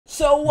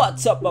So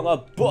what's up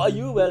mga boy?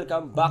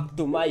 Welcome back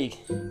to my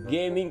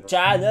gaming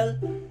channel.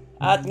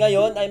 At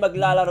ngayon ay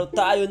maglalaro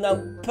tayo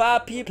ng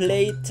Poppy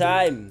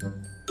Playtime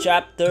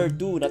Chapter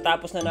 2.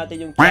 Natapos na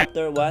natin yung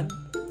Chapter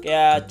 1,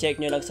 kaya check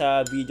nyo lang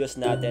sa videos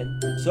natin.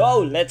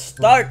 So let's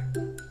start!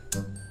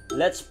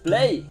 Let's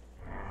play!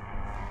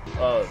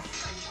 Oh.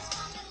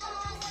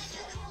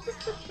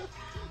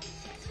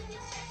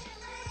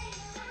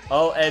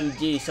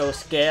 OMG, so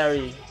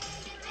scary.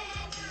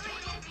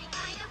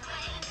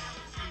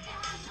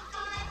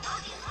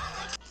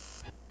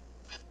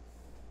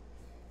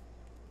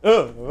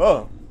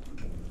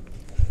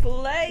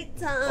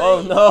 Playtime.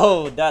 Oh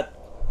no, that.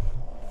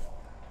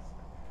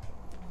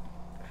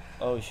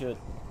 Oh shoot.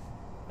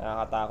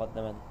 Nakakatakot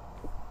naman.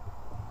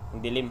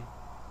 Ang dilim.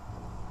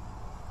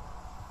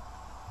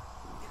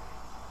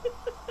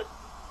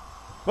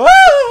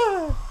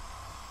 Ah!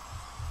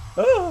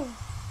 Ah!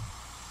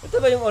 Ito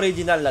ba yung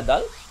original na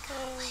doll?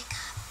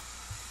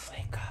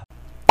 Wake up.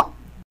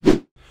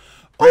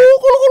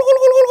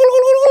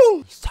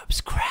 Oh,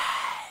 subscribe.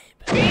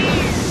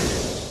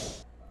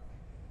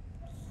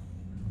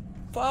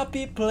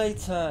 Poppy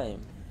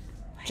Playtime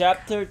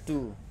Chapter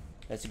 2.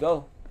 Let's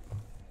go.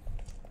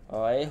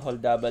 Okay,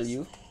 hold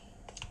W.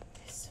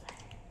 This way.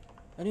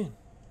 Ano yun?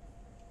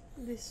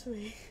 This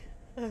way,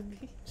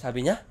 Abby.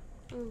 Sabi niya?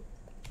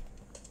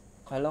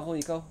 Kala ko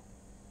ikaw.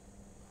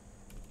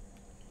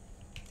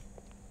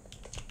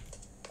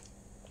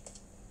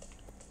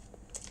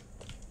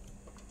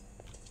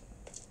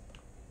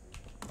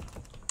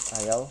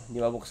 Ayaw, hindi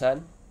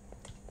mabuksan.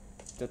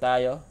 Ito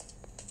tayo.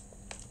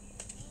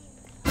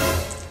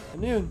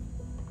 Ano yun?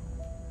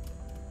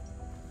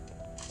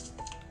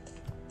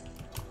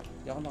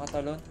 Hindi ako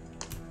makatalon.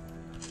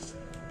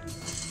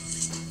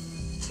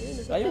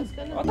 Ayun.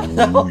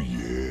 Oh,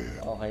 yeah.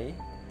 Okay.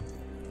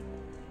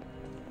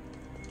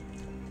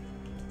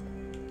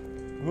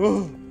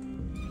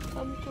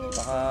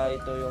 Baka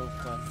ito yung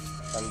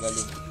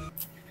tanggalin.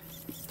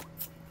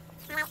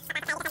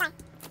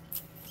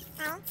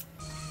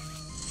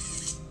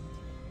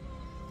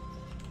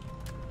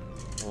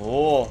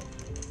 Oh,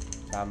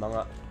 tama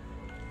nga.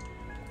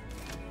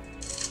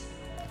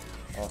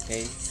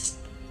 Okay.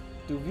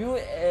 To view,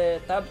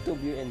 tab to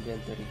view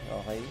inventory.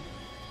 Okay.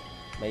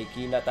 May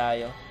key na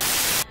tayo.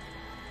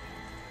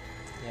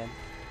 Yan.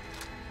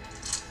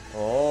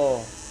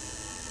 Oh.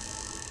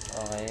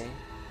 Okay.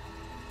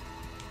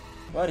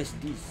 What is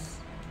this?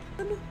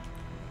 Ano?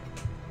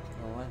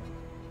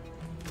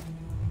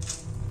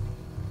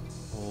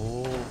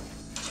 Oh.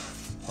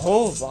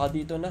 Oh, baka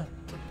dito na.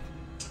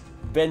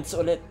 Vents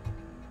ulit.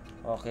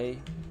 Okay.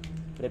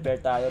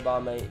 Prepare tayo, baka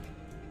may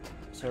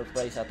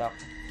surprise attack.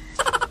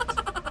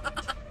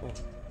 Oh.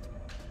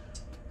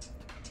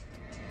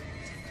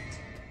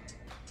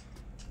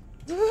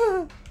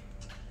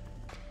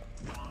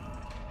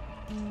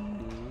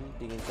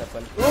 Tingin sa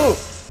pan. Oh!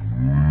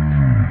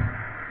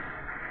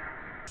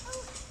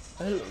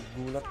 Ay,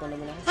 gulat pa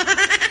naman ako.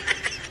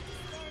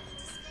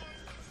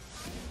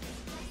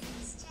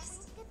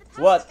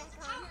 What?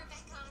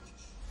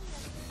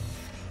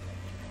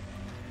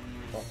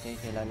 Okay,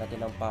 kailangan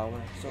natin ng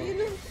power. So,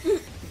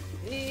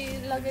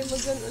 ilagay mo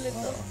dyan ulit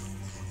to.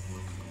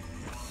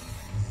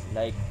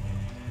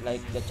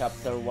 Like the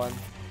chapter 1.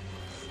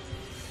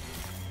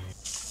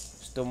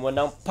 Gusto mo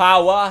ng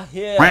power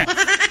here. Ay,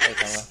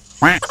 tama.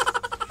 Ay,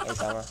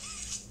 tama.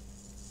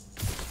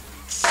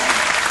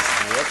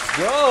 Let's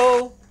go!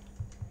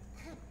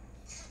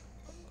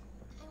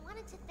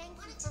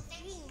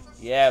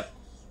 Yep.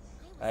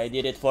 I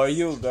did it for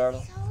you,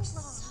 girl.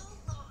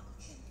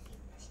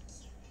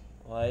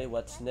 Why?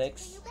 What's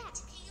next?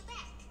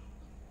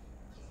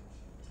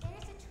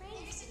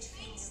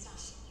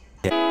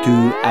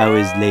 2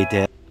 hours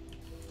later.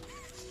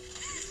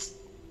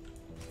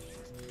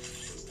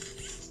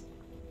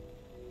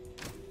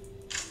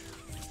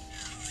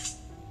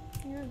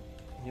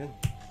 Yun.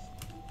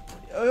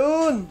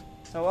 Ayun!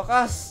 Sa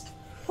wakas!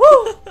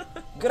 Woo!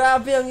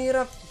 Grabe ang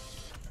hirap!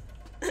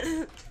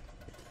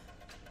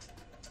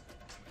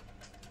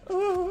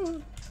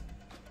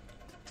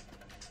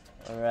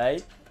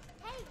 Alright.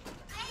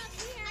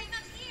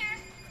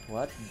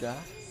 What the?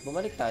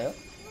 Bumalik tayo?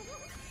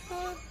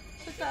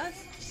 Sa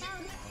taas.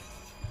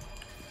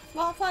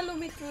 Baka follow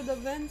me through the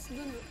vents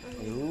dun.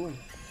 Ayun.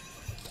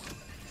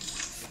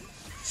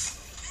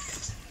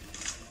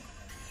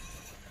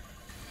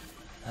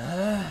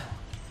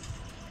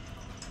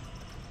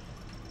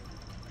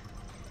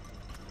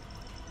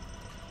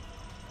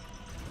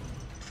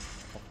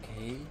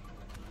 Okay.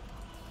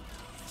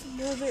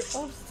 Another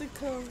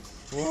obstacle.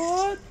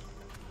 What?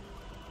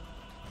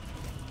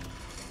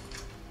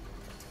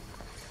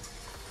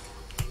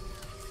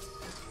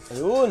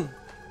 Ayun.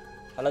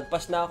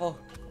 Kalagpas na ako.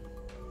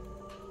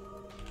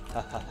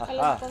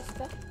 Kalagpas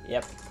ka?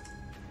 Yep.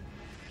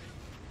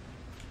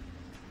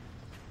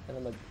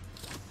 Ano mag...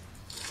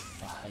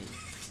 Ay.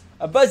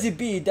 A Buzzy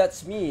Bee,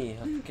 that's me.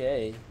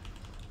 Okay.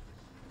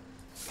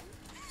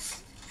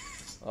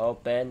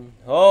 Open.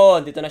 Oh,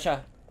 dito na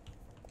siya.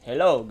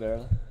 Hello,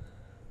 girl.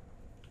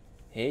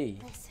 Hey.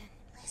 Listen.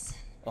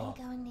 Oh.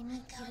 I'm going to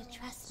need you to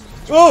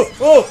Oh!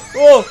 Oh!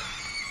 Oh!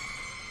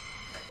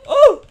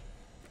 Oh!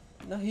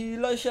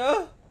 Nahila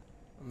siya.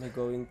 Am I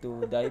going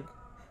to dive?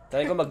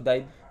 Try ko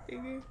mag-dive.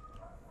 Sige.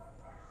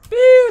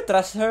 Pew!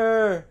 Trust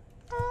her!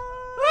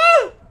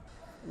 Ah!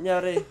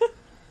 Nangyari.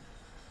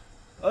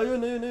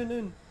 Ayun, ayun, ayun,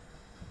 ayun.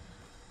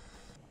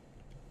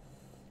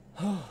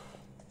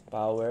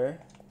 Power.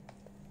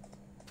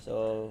 So...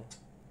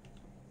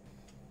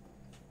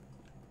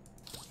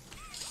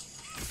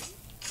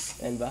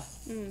 Ayan ba?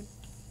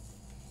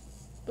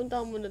 Punta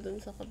ka muna dun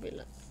sa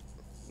kabila.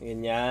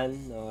 Ganyan.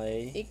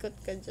 Okay. Ikot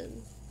ka dyan.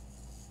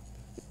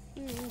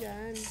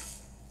 Dyan.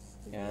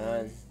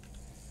 Yan.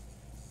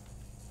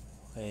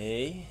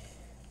 Okay.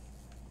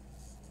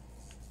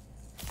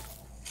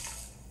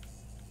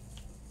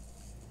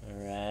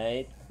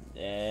 Alright.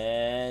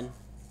 Then...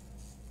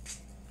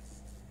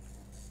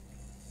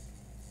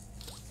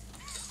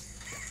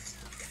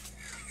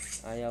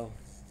 Ayaw.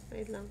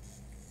 Wait lang.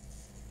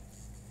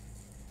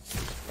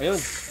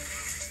 Ayun.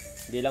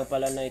 Hindi lang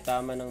pala na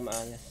itama ng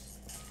maayos.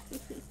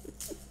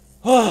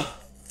 Oh!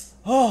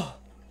 Oh!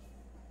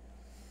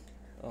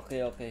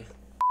 Okay, okay.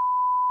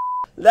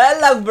 Dahil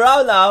lang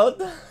brownout.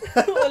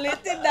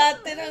 Ulitin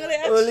natin ang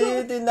reaction.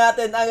 Ulitin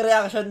natin ang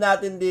reaction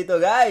natin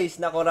dito, guys.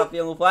 Nakorap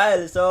yung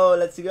file. So,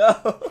 let's go.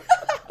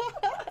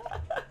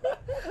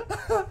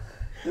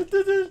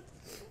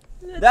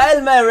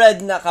 Dahil may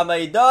red na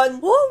kamay doon.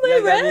 Oh, may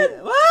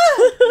red! Wow!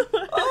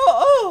 Oo,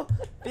 oh.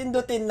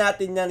 Pindutin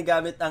natin yan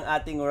gamit ang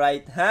ating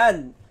right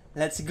hand.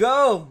 Let's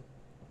go!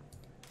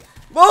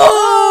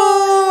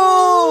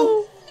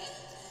 Boom!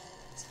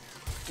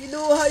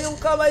 Kinuha yung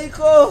kamay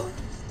ko.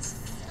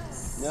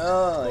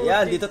 No,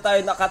 yan. Dito tayo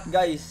nakat,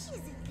 guys.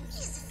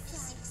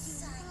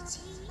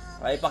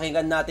 Okay,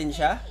 pakinggan natin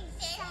siya.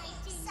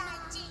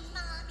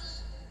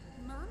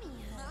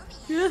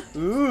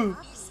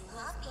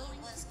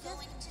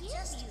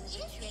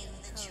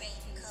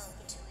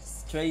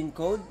 Train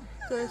code?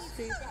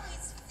 Thirsty.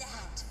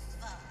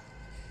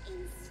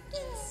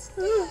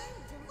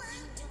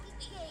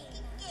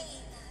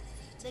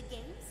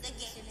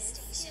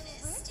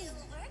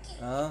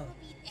 Ah.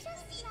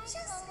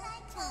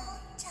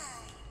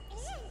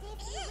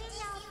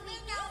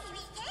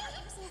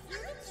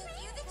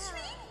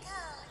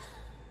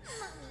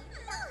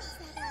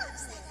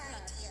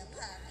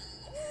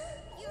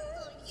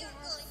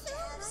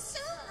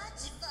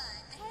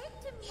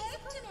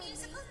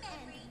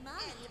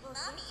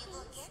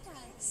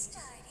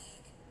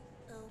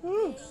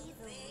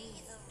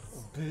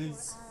 Okay.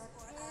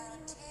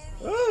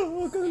 Ah,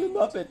 huwag kang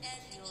lumapit.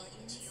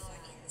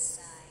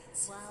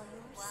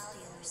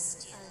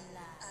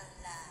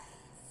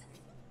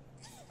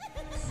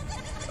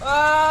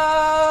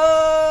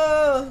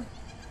 Ah!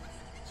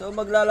 So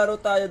maglalaro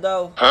tayo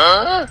daw.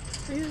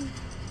 Ayun.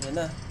 Yan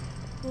na.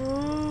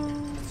 Oh.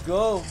 Let's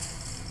go.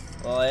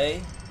 Okay.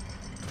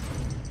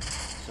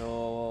 So,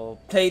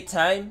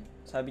 playtime.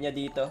 Sabi niya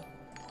dito.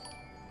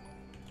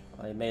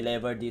 Okay, may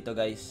lever dito,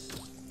 guys.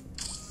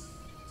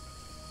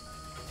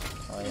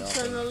 Okay, okay.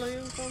 Sana lang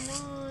yung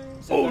kamay.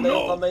 Saan na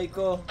yung kamay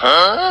ko?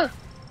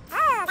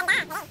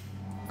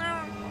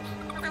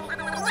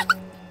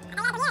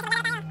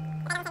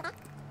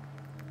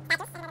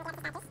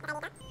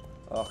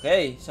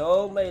 Okay,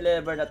 so may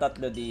lever na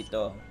 3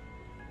 dito.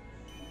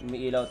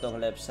 Umiilaw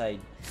tong left side.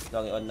 Ito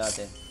ang i-on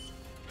natin.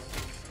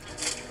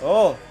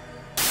 Oh!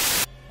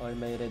 Okay,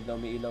 may red na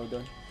umiilaw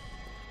doon.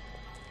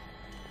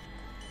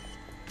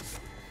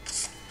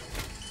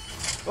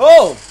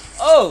 Oh!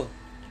 Oh!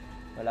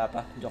 Wala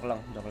pa. Joke lang,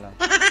 joke lang.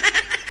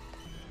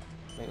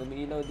 May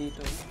umiilaw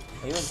dito.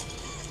 Ayun.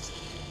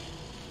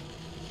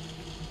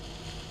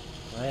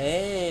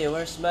 Hey,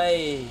 where's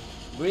my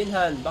green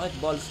hand? Bakit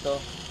balls to?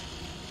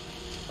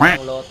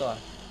 Ang loto ah.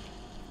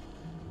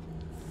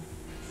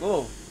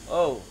 Oh,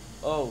 oh,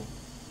 oh.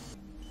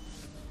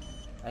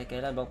 Ay,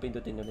 kailan bang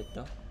pindutin ulit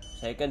to?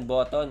 Second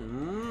button.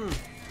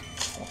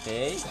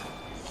 Okay.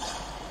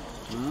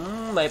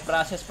 May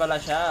process pala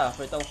siya.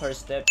 For itong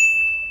first step.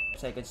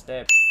 Second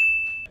step.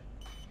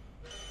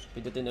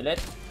 Pindutin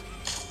ulit.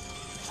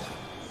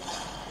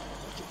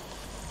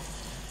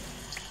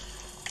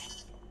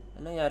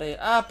 Anong nangyari?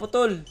 Ah,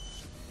 putol!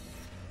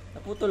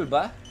 Naputol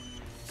ba?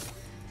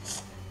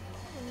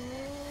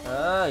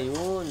 Ah,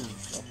 yun.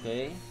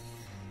 Okay.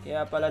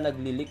 Kaya pala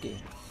naglilik eh.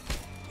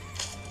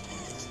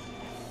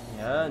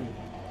 Yan.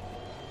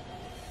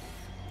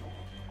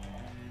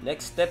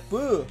 Next step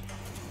po.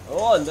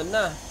 Oh, andun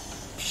na.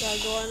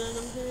 Gagawa na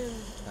ng hand.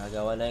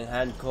 Gagawa na yung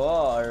hand ko.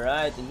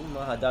 Alright.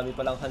 Mga dami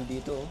palang hand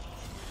dito.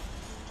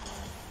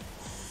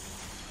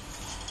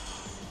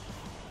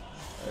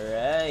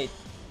 Alright.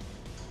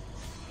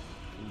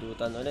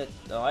 Pindutan ulit.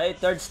 Okay,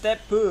 third step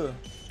po.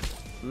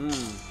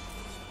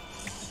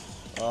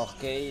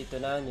 Okay,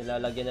 ito na.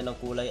 Nilalagyan na ng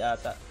kulay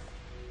ata.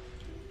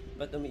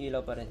 Ba't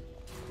umiilaw pa rin?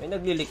 May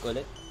naglilik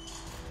ulit.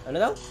 Ano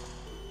daw?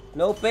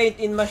 No paint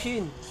in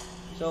machine.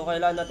 So,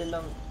 kailangan natin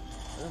ng...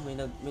 Ano, may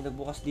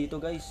nagbukas dito,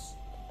 guys.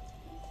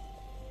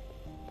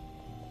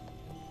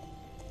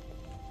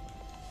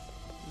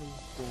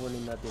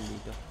 Kukunin natin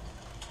dito.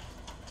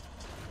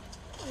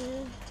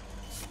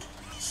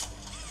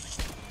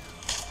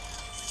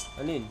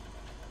 Ano yun?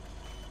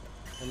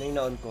 Ano yung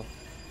naon ko?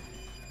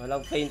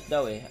 Walang paint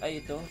daw eh. Ay,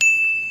 ito.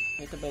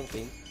 Ito ba yung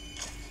paint?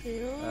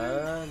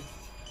 Ayun.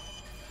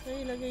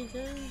 Ay, lagay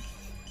dyan.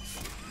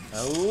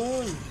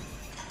 Ayun.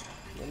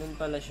 Ganun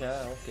pala siya.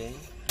 Okay.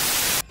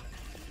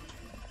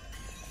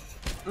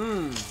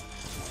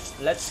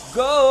 Let's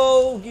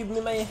go! Give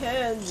me my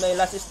hand. May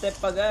last step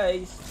pa,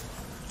 guys.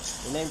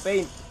 Yun na yung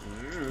paint.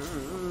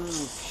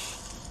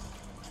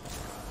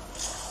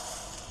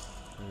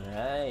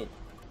 Alright.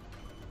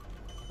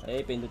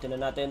 Okay, pindutin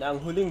na natin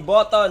ang huling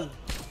button.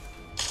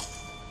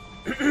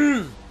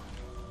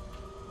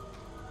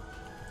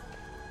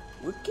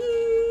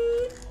 Okay.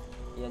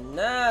 Yan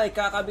na.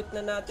 Ikakabit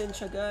na natin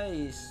siya,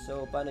 guys.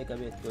 So, paano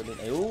ikabit? Gulin.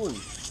 Ayun.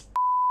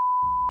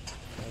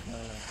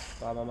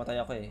 Baka mamatay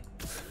ako eh.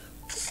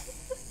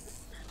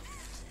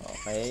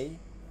 Okay.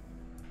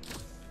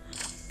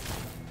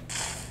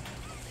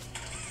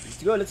 Let's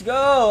go, let's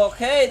go!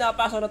 Okay,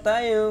 nakapasok na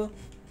tayo.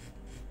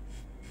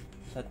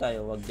 Saan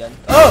tayo? Wag dyan.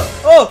 Oh!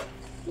 Oh!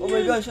 Oh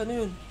my gosh, ano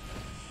yun?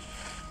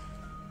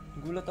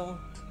 Gulat ako.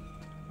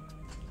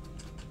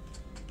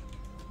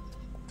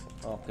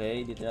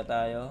 Okay, dito na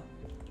tayo.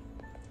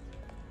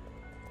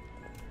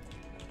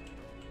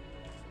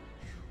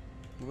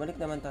 Bumalik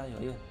naman tayo.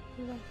 Ayun.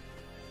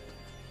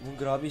 Oh,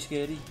 grabe,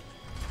 scary.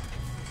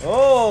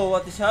 Oh,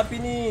 what is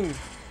happening?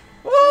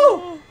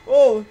 Oh!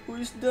 Oh, who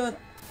is that?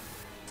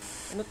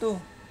 Ano to?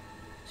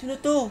 Sino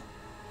to?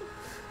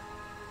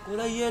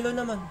 Kulay yellow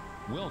naman.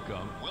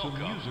 Welcome to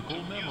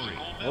musical memory.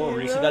 Oh,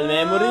 musical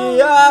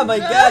memory. Ah, my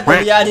God.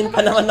 Kaliyanin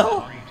pa naman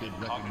ako.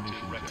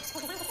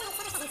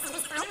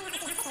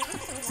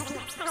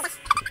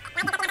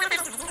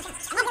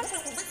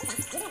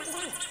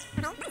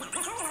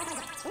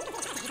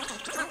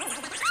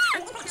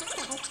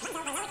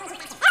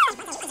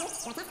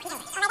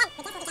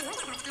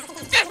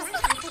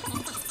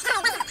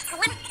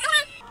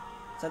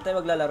 Saan tayo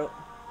maglalaro?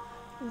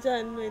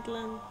 Diyan, wait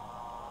lang.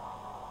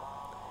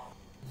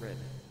 Red.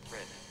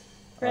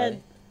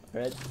 Red.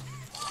 Red.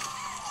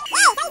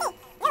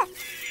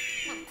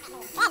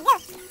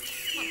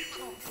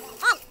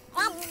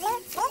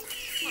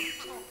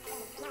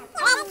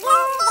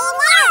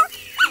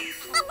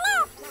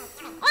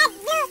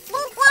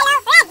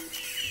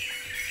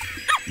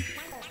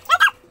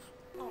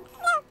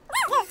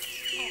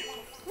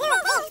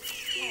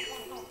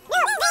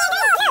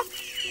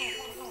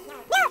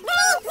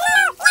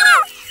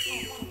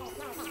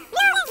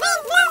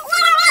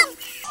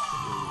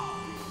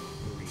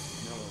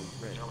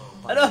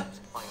 Ano?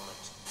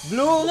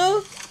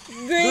 Blue,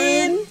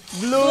 Green.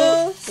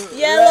 blue,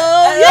 Yellow.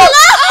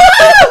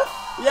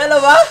 Yellow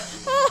ba?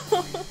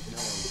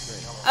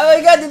 Oh my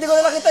God, hindi ko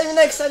na nakita yung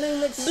next. Ano yung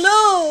next?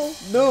 Blue.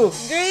 Blue,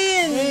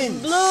 Green. Green.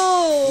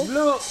 Blue.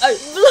 blue, ay,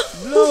 Blue.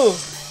 blue,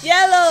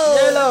 Yellow.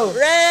 Yellow.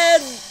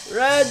 Red.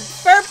 red.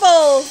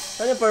 Purple.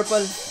 Saan yung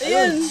purple?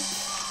 Ayun.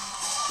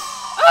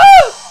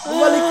 Ah!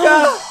 Bumalik ka!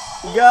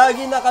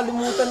 Gagi,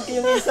 nakalimutan ko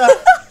yung isa.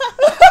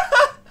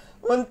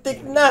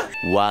 Muntik na.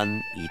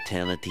 One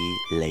eternity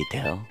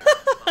later.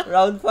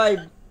 Round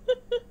 5.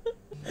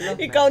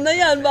 Ikaw na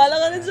yan. Bahala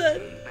ka na dyan.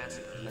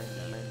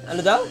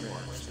 Ano daw?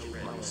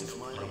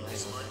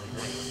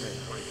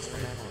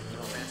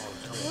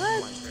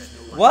 What?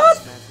 What?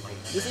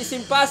 This is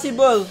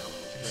impossible.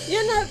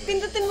 Yan na.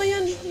 Pindutin mo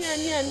yun.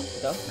 Yan.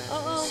 Ito?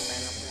 Oo.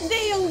 Hindi,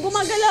 yung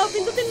gumagalaw.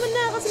 Pindutin mo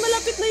na kasi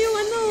malapit na yung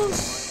ano.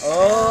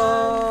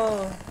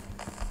 Oh.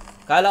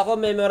 Kala ko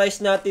memorize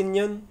natin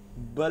yun.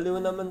 Baliw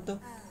naman to.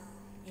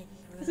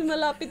 Kasi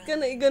malapit ka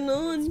na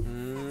iganon.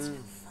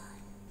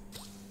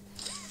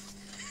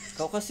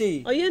 Ikaw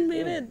kasi. Ayan,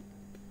 may red.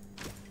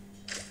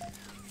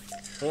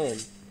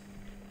 Ayan.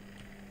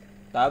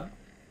 Tab.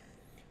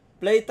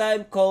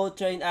 Playtime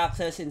code train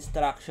access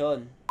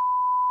instruction.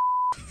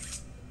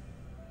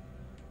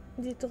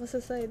 Dito ka sa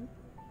side.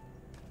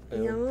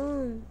 Ayun.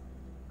 Ayan.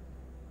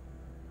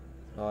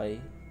 Okay.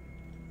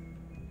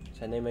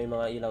 Sana may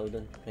mga ilaw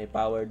dun. May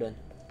power dun.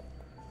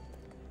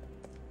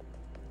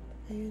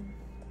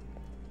 Ayun.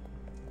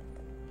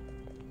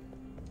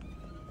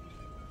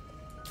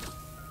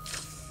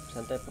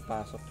 Saan tayo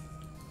papasok?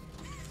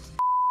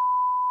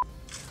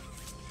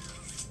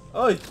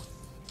 Oy!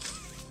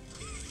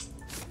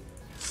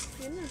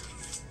 Yan na.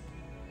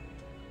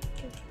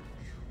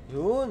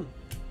 Yun!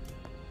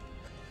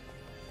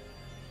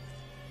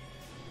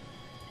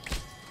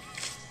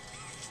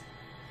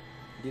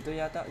 Dito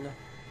yata, no?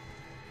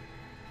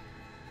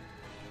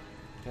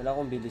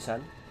 Kailangan kong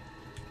bilisan.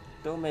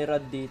 Ito, may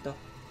rod dito.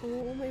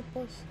 Oo, may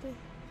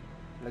poste.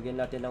 Lagyan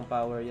natin ng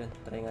power yun.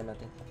 Try nga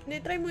natin.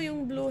 Hindi, try mo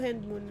yung blue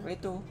hand muna.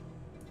 Ito.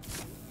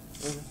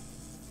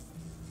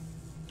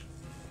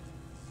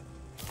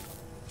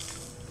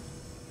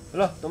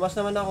 Wala, tumas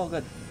naman ako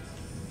agad.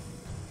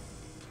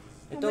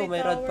 Ito, may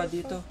may rod tower pa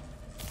dito.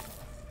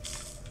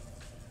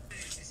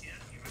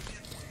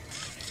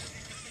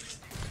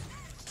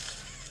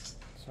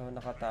 So,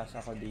 nakataas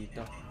ako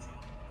dito.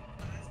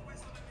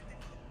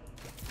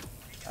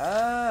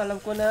 Ah, alam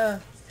ko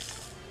na.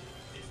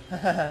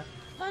 Hahaha.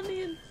 Paano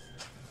yun?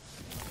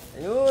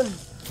 Ayun.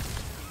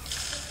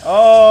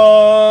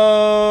 Oh!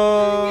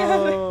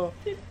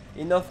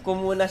 Inoff ko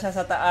muna siya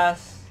sa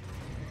taas.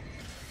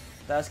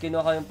 Tapos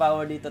kinuha ko yung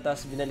power dito,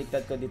 tapos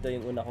binaliktad ko dito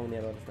yung una kong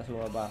niroll. Tapos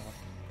bumaba ako.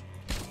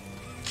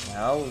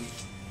 Down.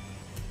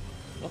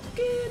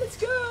 Okay, let's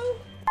go!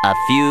 A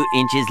few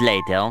inches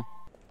later.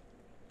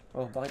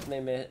 Oh, bakit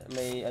may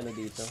ano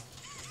dito?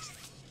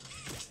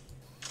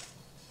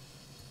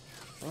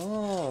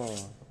 Oh.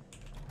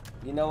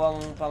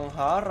 Ginawang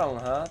pangharang,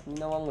 ha?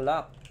 Ginawang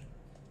lock.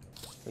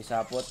 May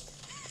sapot.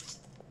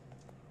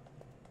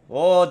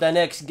 Oh, the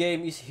next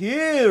game is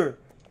here!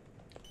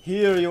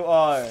 Here you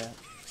are.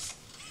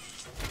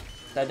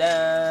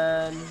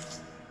 Tadan!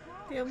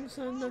 Kaya mo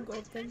saan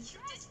nag-open?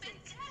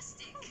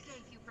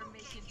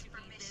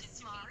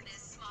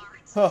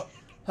 Ha!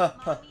 Ha!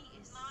 Ha!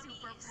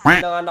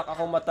 Nanganak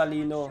akong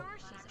matalino.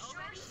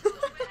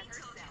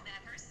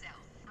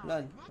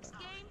 Lan.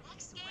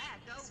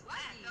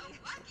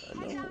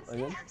 Ano?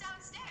 Ayun?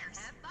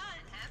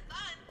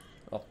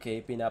 Okay,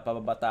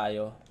 pinapababa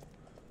tayo.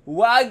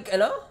 Wag!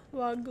 Ano?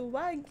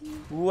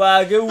 Wagu-wagi.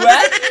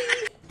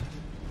 Wagu-wagi!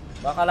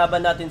 Baka laban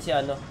natin si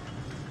ano.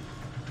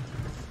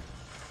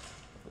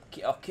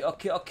 Okay.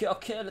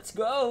 Let's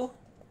go!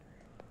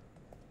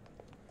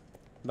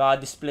 Baka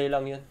display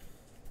lang yun.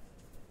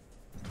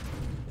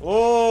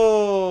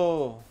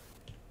 Oh!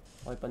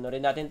 Okay,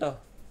 panoorin natin to.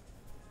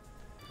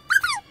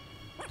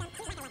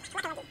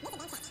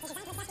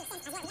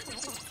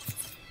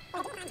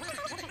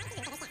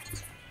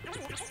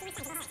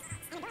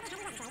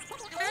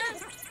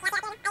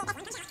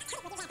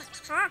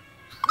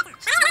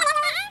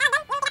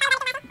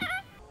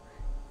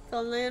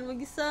 Ikaw na yan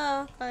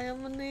mag-isa. Kaya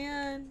mo na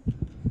yan.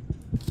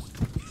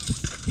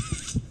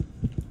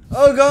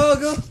 Oh,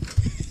 go!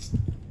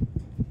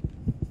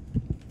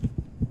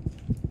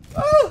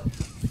 Oh!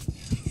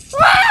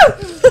 Ah!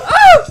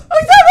 Ah!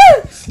 Ang dami!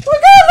 Huwag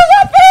ka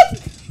lumapit!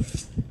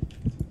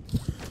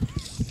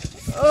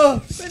 Oh!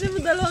 Pwede mo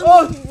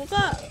dalawang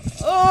buka.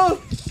 Oh!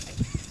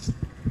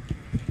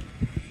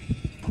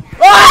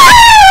 Ah!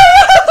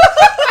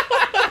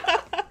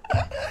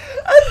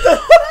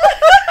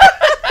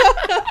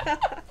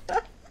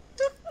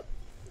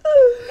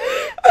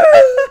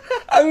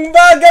 Ang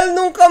bagal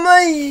nung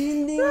kamay!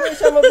 Hindi nga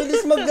siya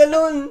mabilis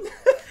maggalon.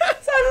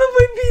 Sana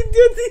may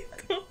video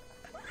dito.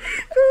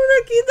 Kung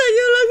nakita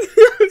nyo lang yung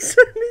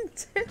reaction ni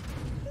Jen.